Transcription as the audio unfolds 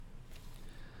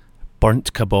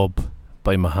Burnt Kebab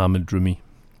by Muhammad Rumi.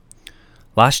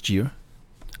 Last year,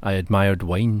 I admired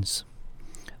wines.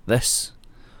 This,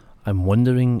 I'm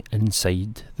wandering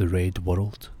inside the red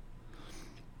world.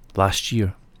 Last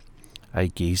year, I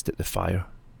gazed at the fire.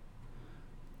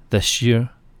 This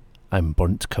year, I'm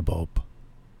burnt kebab.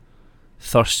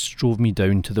 Thirst drove me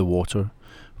down to the water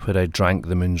where I drank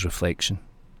the moon's reflection.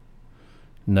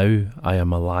 Now I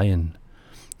am a lion,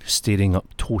 staring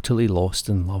up, totally lost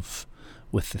in love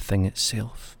with the thing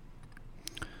itself.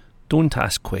 Don't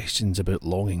ask questions about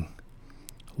longing.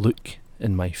 Look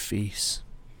in my face.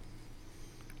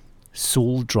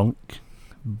 Soul drunk,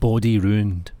 body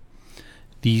ruined.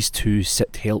 These two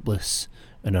sit helpless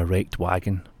in a wrecked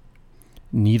wagon.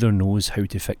 Neither knows how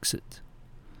to fix it.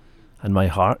 And my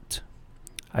heart,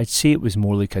 I'd say it was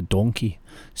more like a donkey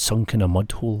sunk in a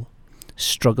mud hole,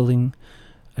 struggling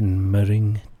and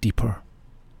mirroring deeper.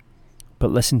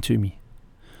 But listen to me.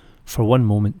 For one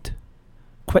moment,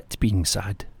 quit being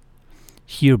sad.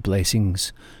 Hear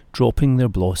blessings dropping their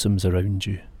blossoms around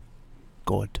you.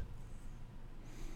 God.